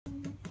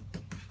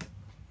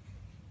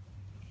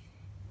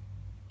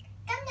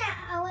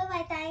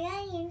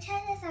唱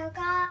一首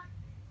歌。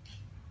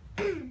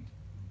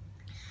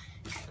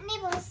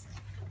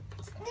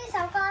呢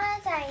首歌咧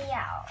就係由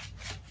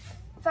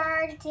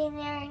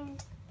Ferdinand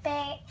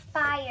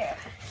Fire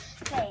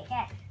嚟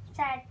嘅，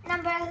就係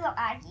number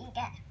 62嘅。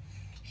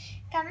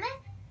咁咧，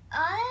我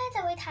咧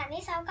就會彈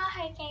呢首歌去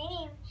紀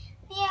念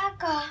呢一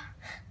個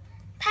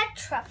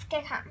Petrof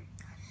嘅琴，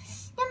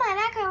因為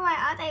咧佢為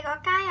我哋個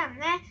家人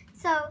咧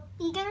就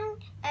已經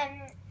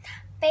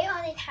俾我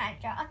哋彈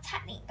咗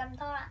7年咁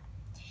多啦。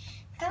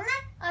咁咧，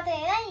我哋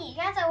咧而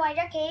家就為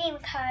咗紀念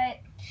佢，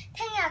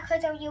聽日佢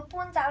就要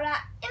搬走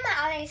啦，因為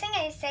我哋星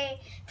期四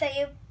就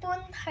要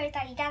搬去第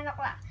二間屋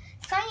啦，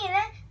所以咧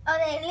我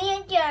哋呢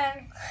一樣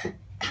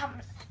琴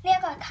呢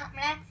一個琴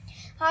咧，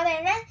我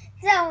哋咧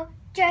就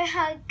最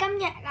後今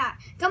日啦，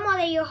咁我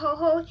哋要好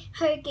好去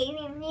紀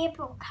念呢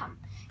部琴。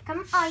咁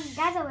我而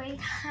家就會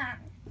彈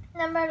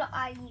number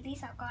 62呢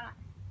首歌啦，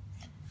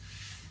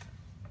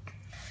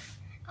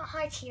我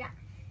開始啦。